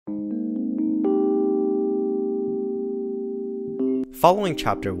Following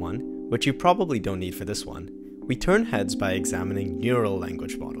chapter 1, which you probably don't need for this one, we turn heads by examining neural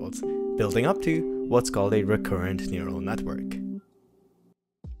language models, building up to what's called a recurrent neural network.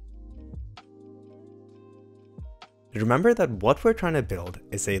 Remember that what we're trying to build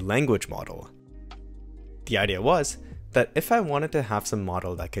is a language model. The idea was that if I wanted to have some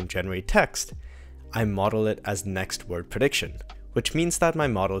model that can generate text, I model it as next word prediction, which means that my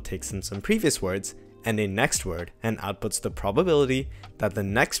model takes in some previous words and a next word and outputs the probability that the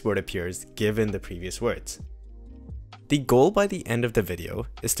next word appears given the previous words. The goal by the end of the video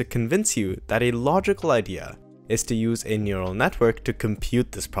is to convince you that a logical idea is to use a neural network to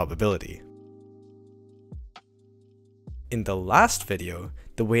compute this probability. In the last video,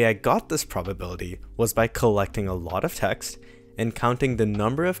 the way I got this probability was by collecting a lot of text and counting the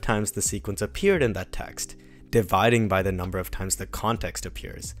number of times the sequence appeared in that text, dividing by the number of times the context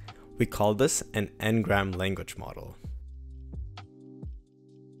appears. We call this an n-gram language model.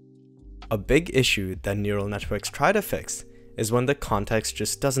 A big issue that neural networks try to fix is when the context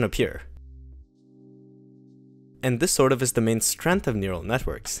just doesn't appear. And this sort of is the main strength of neural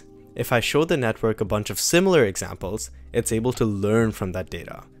networks. If I show the network a bunch of similar examples, it's able to learn from that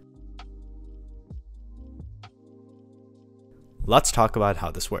data. Let's talk about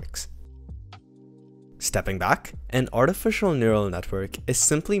how this works. Stepping back, an artificial neural network is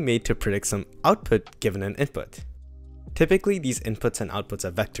simply made to predict some output given an input. Typically, these inputs and outputs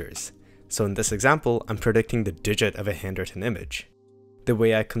are vectors. So in this example, I'm predicting the digit of a handwritten image. The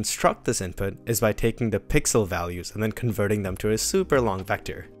way I construct this input is by taking the pixel values and then converting them to a super long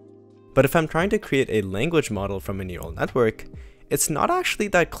vector. But if I'm trying to create a language model from a neural network, it's not actually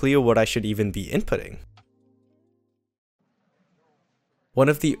that clear what I should even be inputting. One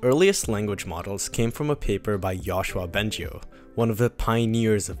of the earliest language models came from a paper by Yoshua Bengio, one of the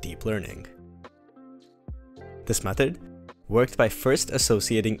pioneers of deep learning. This method worked by first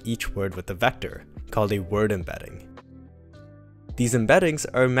associating each word with a vector, called a word embedding. These embeddings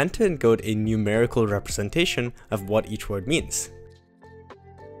are meant to encode a numerical representation of what each word means.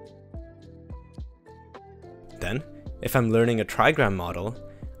 Then, if I'm learning a trigram model,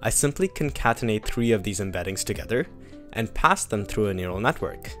 I simply concatenate 3 of these embeddings together and pass them through a neural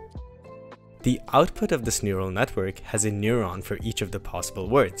network. The output of this neural network has a neuron for each of the possible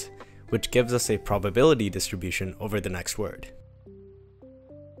words, which gives us a probability distribution over the next word.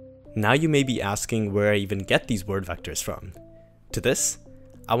 Now you may be asking where I even get these word vectors from. To this,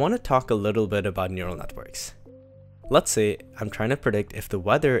 I want to talk a little bit about neural networks. Let's say I'm trying to predict if the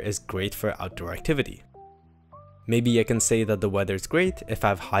weather is great for outdoor activity. Maybe I can say that the weather is great if I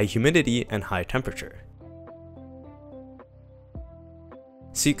have high humidity and high temperature.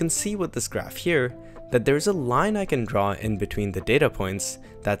 So you can see with this graph here that there's a line I can draw in between the data points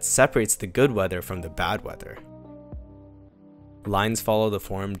that separates the good weather from the bad weather. Lines follow the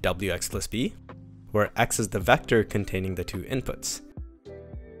form wx plus b, where x is the vector containing the 2 inputs.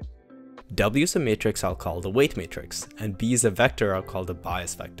 W is a matrix I'll call the weight matrix, and b is a vector I'll call the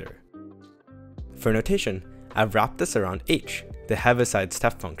bias vector. For notation, I've wrapped this around h, the Heaviside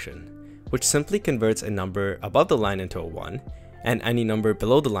step function, which simply converts a number above the line into a 1 and any number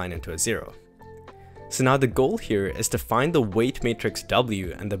below the line into a 0. So now the goal here is to find the weight matrix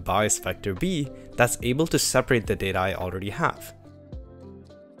W and the bias vector B that's able to separate the data I already have.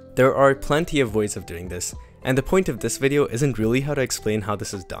 There are plenty of ways of doing this, and the point of this video isn't really how to explain how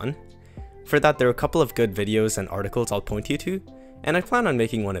this is done. For that, there are a couple of good videos and articles I'll point you to, and I plan on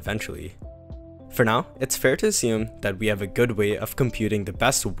making one eventually. For now, it's fair to assume that we have a good way of computing the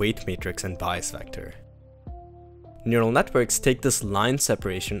best weight matrix and bias vector. Neural networks take this line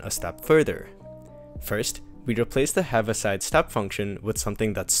separation a step further. First, we replace the Heaviside step function with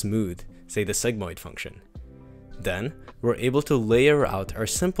something that's smooth, say the sigmoid function. Then, we're able to layer out our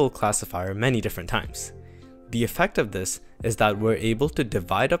simple classifier many different times. The effect of this is that we're able to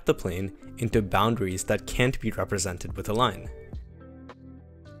divide up the plane into boundaries that can't be represented with a line.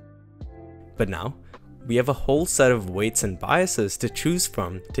 But now, we have a whole set of weights and biases to choose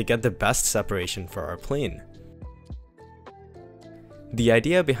from to get the best separation for our plane. The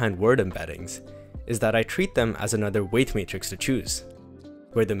idea behind word embeddings is that I treat them as another weight matrix to choose,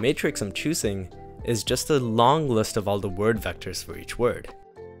 where the matrix I'm choosing is just a long list of all the word vectors for each word.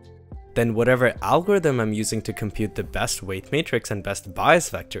 Then whatever algorithm I'm using to compute the best weight matrix and best bias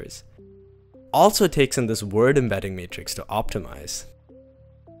vectors also takes in this word embedding matrix to optimize.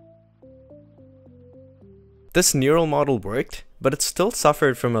 This neural model worked, but it still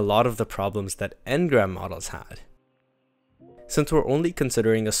suffered from a lot of the problems that n-gram models had. Since we're only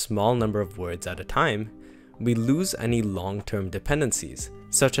considering a small number of words at a time, we lose any long-term dependencies,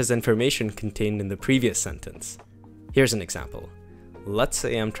 such as information contained in the previous sentence. Here's an example. let's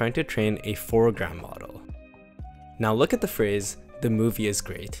say I'm trying to train a 4-gram model. Now look at the phrase, "the movie is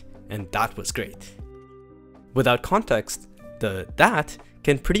great," and "that was great." Without context, the "that"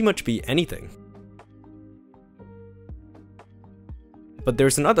 can pretty much be anything. But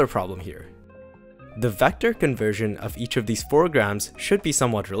there's another problem here. The vector conversion of each of these 4-grams should be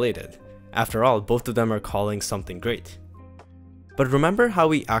somewhat related. After all, both of them are calling something great. But remember how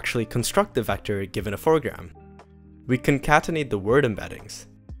we actually construct the vector given a 4-gram. We concatenate the word embeddings.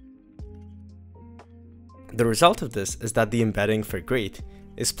 The result of this is that the embedding for great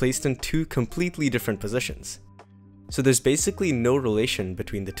is placed in 2 completely different positions. So there's basically no relation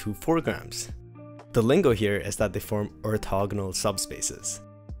between the 2 4-grams. The lingo here is that they form orthogonal subspaces.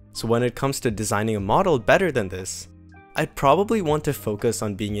 So when it comes to designing a model better than this, I'd probably want to focus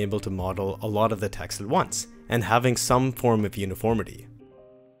on being able to model a lot of the text at once and having some form of uniformity.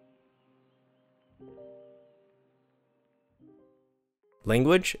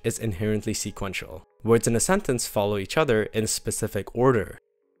 Language is inherently sequential. Words in a sentence follow each other in a specific order,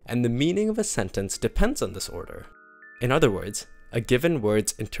 and the meaning of a sentence depends on this order. In other words, a given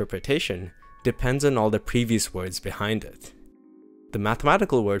word's interpretation depends on all the previous words behind it. The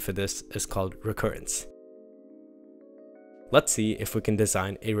mathematical word for this is called recurrence. Let's see if we can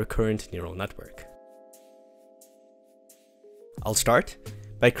design a recurrent neural network. I'll start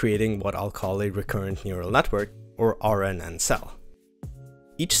by creating what I'll call a recurrent neural network, or RNN cell.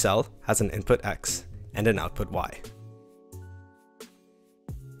 Each cell has an input X and an output Y.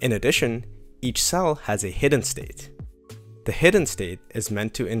 In addition, each cell has a hidden state. The hidden state is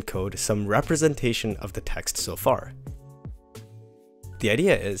meant to encode some representation of the text so far. The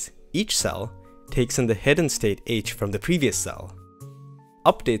idea is, each cell takes in the hidden state H from the previous cell,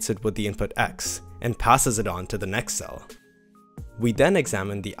 updates it with the input X, and passes it on to the next cell. We then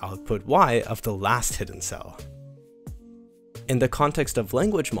examine the output Y of the last hidden cell. In the context of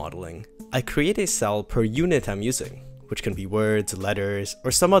language modeling, I create a cell per unit I'm using, which can be words, letters,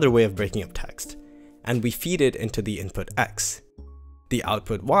 or some other way of breaking up text, and we feed it into the input X. The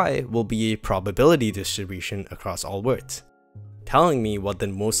output Y will be a probability distribution across all words, telling me what the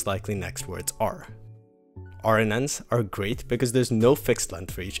most likely next words are. RNNs are great because there's no fixed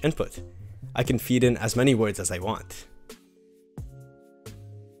length for each input. I can feed in as many words as I want.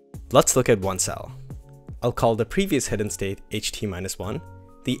 Let's look at one cell. I'll call the previous hidden state ht-1,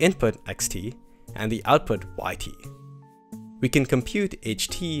 the input xt, and the output yt. We can compute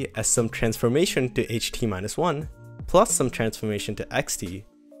ht as some transformation to ht-1 plus some transformation to xt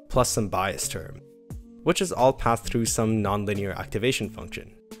plus some bias term, which is all passed through some nonlinear activation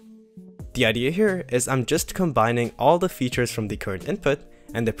function. The idea here is I'm just combining all the features from the current input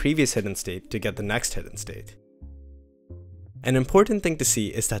and the previous hidden state to get the next hidden state. An important thing to see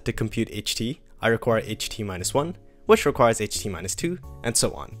is that to compute ht, I require ht-1, which requires ht-2, and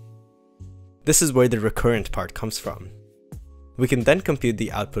so on. This is where the recurrent part comes from. We can then compute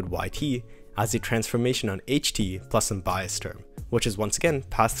the output yt as a transformation on ht plus some bias term, which is once again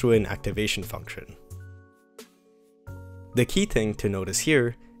passed through an activation function. The key thing to notice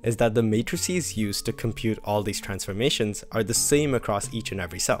here is that the matrices used to compute all these transformations are the same across each and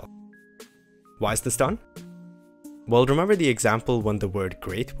every cell. Why is this done? Well, remember the example when the word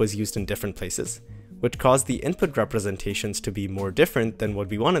great was used in different places, which caused the input representations to be more different than what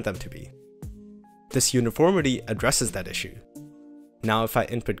we wanted them to be. This uniformity addresses that issue. Now if I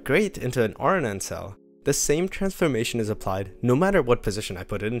input great into an RNN cell, the same transformation is applied no matter what position I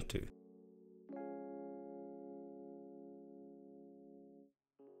put it into.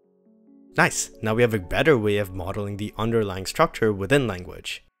 Nice, now we have a better way of modeling the underlying structure within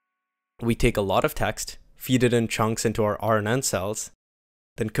language. We take a lot of text, feed it in chunks into our RNN cells,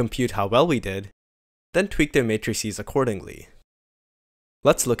 then compute how well we did, then tweak their matrices accordingly.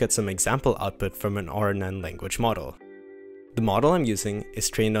 Let's look at some example output from an RNN language model. The model I'm using is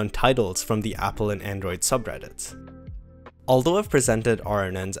trained on titles from the Apple and Android subreddits. Although I've presented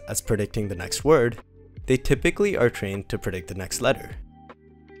RNNs as predicting the next word, they typically are trained to predict the next letter.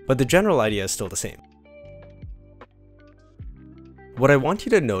 But the general idea is still the same. What I want you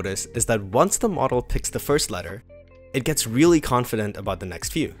to notice is that once the model picks the first letter, it gets really confident about the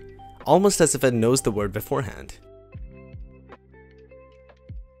next few, almost as if it knows the word beforehand.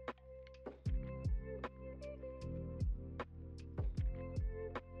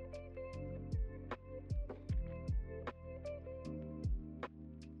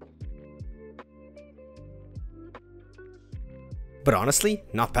 But honestly,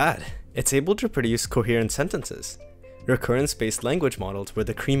 not bad. It's able to produce coherent sentences. Recurrence-based language models were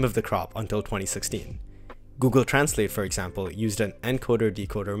the cream of the crop until 2016. Google Translate, for example, used an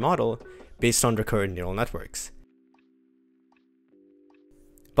encoder-decoder model based on recurrent neural networks.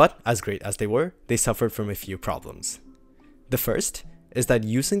 But as great as they were, they suffered from a few problems. The first is that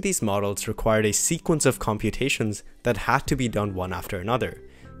using these models required a sequence of computations that had to be done one after another.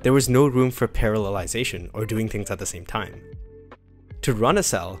 There was no room for parallelization or doing things at the same time. To run a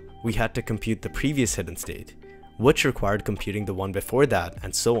cell, we had to compute the previous hidden state, which required computing the one before that,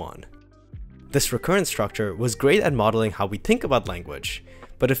 and so on. This recurrent structure was great at modeling how we think about language,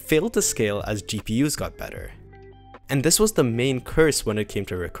 but it failed to scale as GPUs got better. And this was the main curse when it came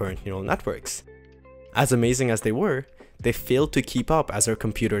to recurrent neural networks. As amazing as they were, they failed to keep up as our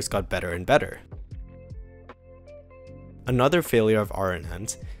computers got better and better. Another failure of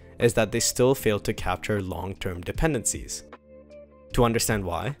RNNs is that they still fail to capture long-term dependencies. To understand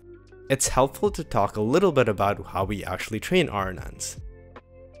why, it's helpful to talk a little bit about how we actually train RNNs.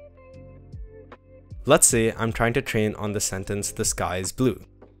 Let's say I'm trying to train on the sentence "the sky is blue."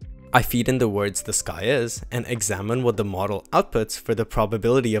 I feed in the words "the sky is" and examine what the model outputs for the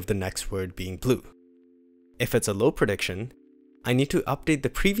probability of the next word being blue. If it's a low prediction, I need to update the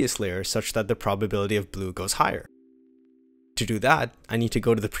previous layer such that the probability of blue goes higher. To do that, I need to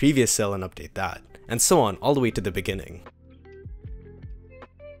go to the previous cell and update that, and so on all the way to the beginning.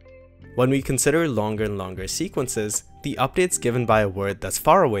 When we consider longer and longer sequences, the updates given by a word that's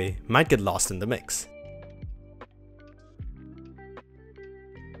far away might get lost in the mix.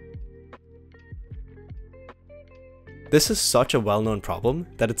 This is such a well-known problem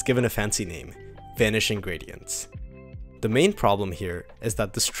that it's given a fancy name: vanishing gradients. The main problem here is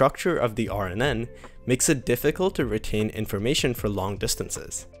that the structure of the RNN makes it difficult to retain information for long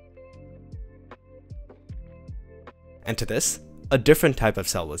distances. And to this, a different type of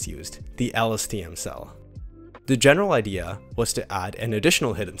cell was used, the LSTM cell. The general idea was to add an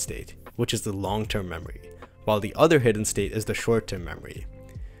additional hidden state, which is the long-term memory, while the other hidden state is the short-term memory.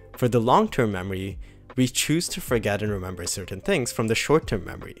 For the long-term memory, we choose to forget and remember certain things from the short-term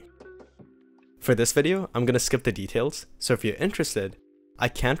memory. For this video, I'm going to skip the details, so if you're interested, I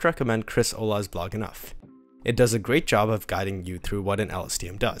can't recommend Chris Ola's blog enough. It does a great job of guiding you through what an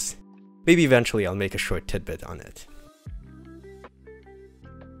LSTM does. Maybe eventually I'll make a short tidbit on it.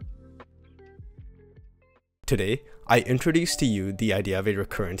 Today, I introduced to you the idea of a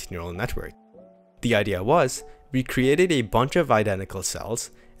recurrent neural network. The idea was, we created a bunch of identical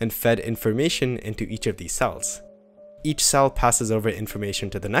cells and fed information into each of these cells. Each cell passes over information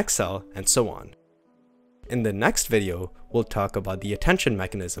to the next cell, and so on. In the next video, we'll talk about the attention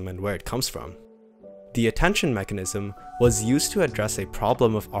mechanism and where it comes from. The attention mechanism was used to address a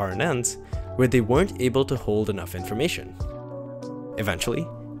problem of RNNs where they weren't able to hold enough information. Eventually,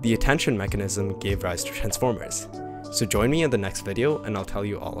 the attention mechanism gave rise to transformers. So join me in the next video and I'll tell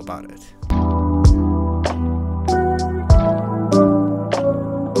you all about it.